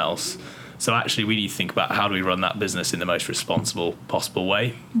or someone else. So actually we need to think about how do we run that business in the most responsible possible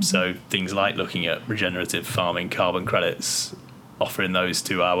way. So things like looking at regenerative farming, carbon credits, offering those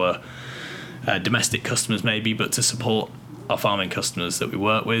to our domestic customers maybe, but to support our farming customers that we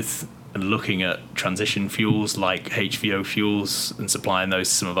work with, and looking at transition fuels like HVO fuels and supplying those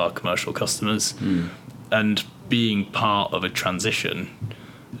to some of our commercial customers, and being part of a transition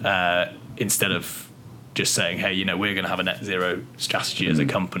instead of just saying, hey, we're going to have a net zero strategy as a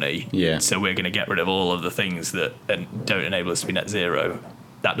company. Yeah. So we're going to get rid of all of the things that don't enable us to be net zero.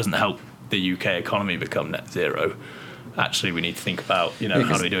 That doesn't help the UK economy become net zero. Actually, we need to think about,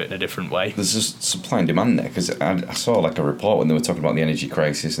 how do we do it in a different way? There's just supply and demand there, because I saw like a report when they were talking about the energy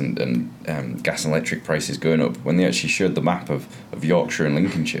crisis and gas and electric prices going up, when they actually showed the map of Yorkshire and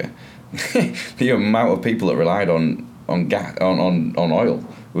Lincolnshire. The amount of people that relied on gas, on oil,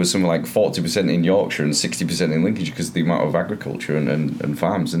 was something like 40% in Yorkshire and 60% in Lincolnshire because of the amount of agriculture and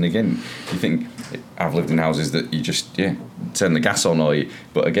farms. And again, you think, I've lived in houses that you just turn the gas on,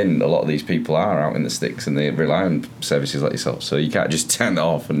 but again, a lot of these people are out in the sticks and they rely on services like yourself. So you can't just turn that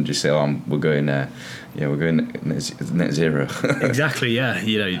off and just say, we're going net zero. Exactly.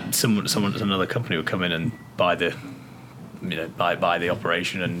 Yeah. Someone another company would come in and buy the buy the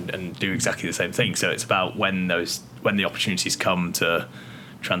operation and do exactly the same thing. So it's about when the opportunities come to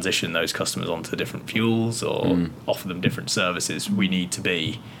transition those customers onto different fuels or offer them different services, we need to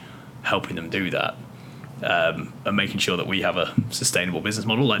be helping them do that, and making sure that we have a sustainable business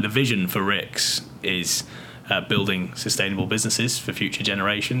model. Like the vision for Ricks is building sustainable businesses for future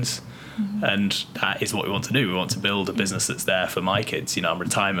generations. And that is what we want to do. We want to build a business that's there for my kids. I'm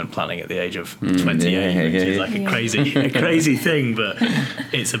retirement planning at the age of 28, which is like a crazy thing, but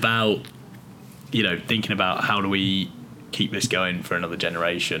it's about thinking about how do we keep this going for another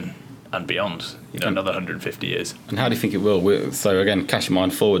generation and beyond, another 150 years. And how do you think it will? So again, cash in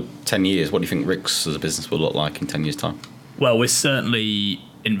mind, forward 10 years, what do you think Ricks as a business will look like in 10 years' time? Well, we're certainly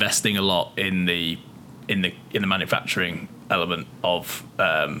investing a lot in the manufacturing element of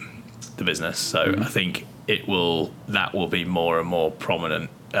the business. So I think that will be more and more prominent.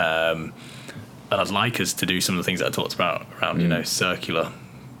 And I'd like us to do some of the things that I talked about around, circular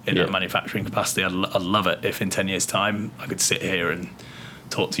in that manufacturing capacity. I'd love it if in 10 years' time I could sit here and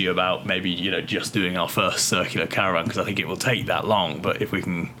talk to you about maybe just doing our first circular caravan, because I think it will take that long. But if we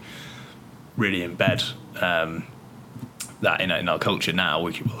can really embed that in our culture now,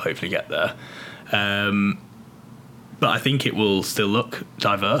 we will hopefully get there. But I think it will still look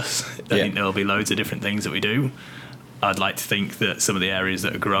diverse. I think there will be loads of different things that we do. I'd like to think that some of the areas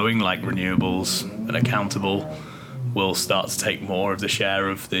that are growing, like renewables and accountable, will start to take more of the share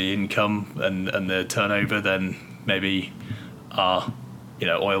of the income and the turnover than maybe our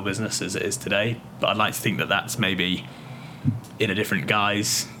oil business as it is today. But I'd like to think that that's maybe in a different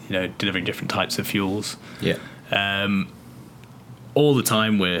guise, delivering different types of fuels. All the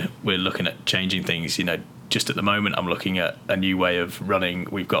time we're looking at changing things. Just at the moment I'm looking at a new way of running.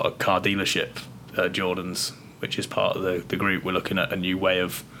 We've got a car dealership, Jordan's, which is part of the group. We're looking at a new way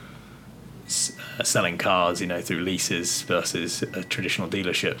of selling cars, through leases versus a traditional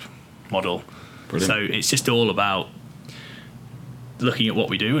dealership model. Brilliant. So it's just all about looking at what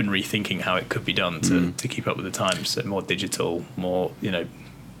we do and rethinking how it could be done to keep up with the times. So more digital, more,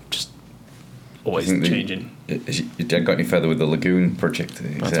 just always changing. Has your dad got any further with the Lagoon project?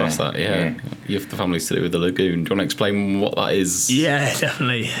 That's that, yeah. You have the families to do with the Lagoon. Do you want to explain what that is? Yeah,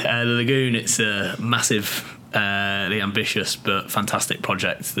 definitely. The Lagoon, it's a massive, ambitious but fantastic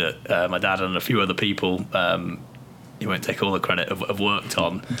project that my dad and a few other people, he won't take all the credit, have worked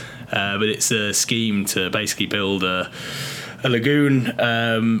on. But it's a scheme to basically build a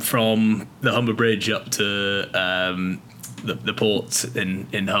lagoon from the Humber Bridge up to the port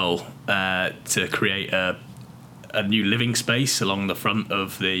in Hull to create a new living space along the front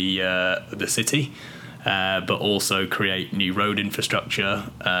of the city, but also create new road infrastructure,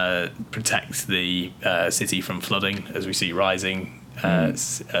 protect the city from flooding as we see rising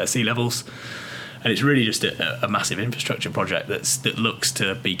sea levels. And it's really just a massive infrastructure project that looks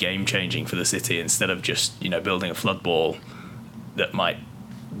to be game changing for the city, instead of just building a flood wall that might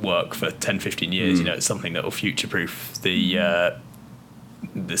work for 10, 15 years. It's something that will future proof the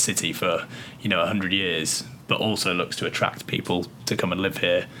city for 100 years, but also looks to attract people to come and live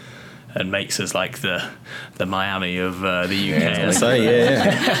here and makes us like the Miami of the UK. Yeah,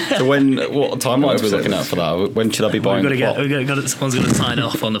 So what timelines are we looking at for that? When should I be buying? Someone's got to sign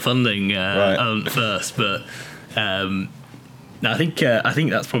off on the funding first, but no, I think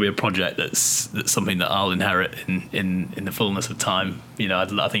that's probably a project that's something that I'll inherit in the fullness of time.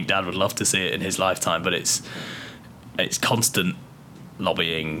 I think Dad would love to see it in his lifetime, but it's constant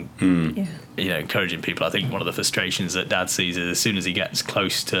lobbying, encouraging people. I think one of the frustrations that Dad sees is as soon as he gets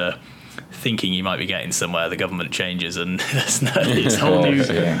close to thinking he might be getting somewhere, the government changes, and it's a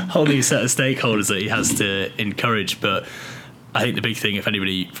whole new set of stakeholders that he has to encourage. But I think the big thing, if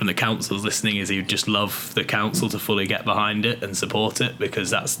anybody from the council's listening, is he would just love the council to fully get behind it and support it, because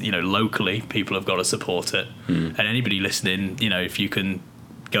that's, locally people have got to support it. And anybody listening, if you can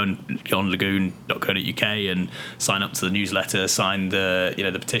go on lagoon.co.uk and sign up to the newsletter, sign the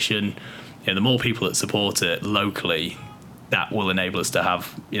the petition, the more people that support it locally, that will enable us to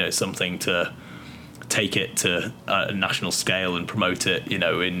have something to take it to a national scale and promote it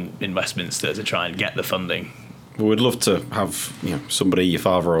in Westminster to try and get the funding. Well, we'd love to have somebody, your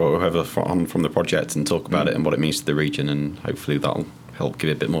father or whoever, on from the project and talk about it and what it means to the region, and hopefully that'll help give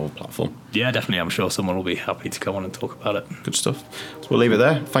it a bit more of a platform. Yeah, definitely. I'm sure someone will be happy to come on and talk about it. Good stuff. So we'll leave it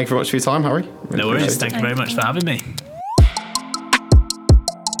there. Thank you very much for your time, Harry. No worries. Thank you very much for having me.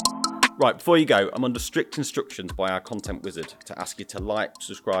 Right, before you go, I'm under strict instructions by our content wizard to ask you to like,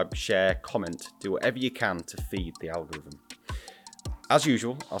 subscribe, share, comment, do whatever you can to feed the algorithm. As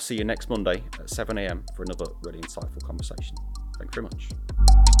usual, I'll see you next Monday at 7 a.m. for another really insightful conversation. Thank you very much.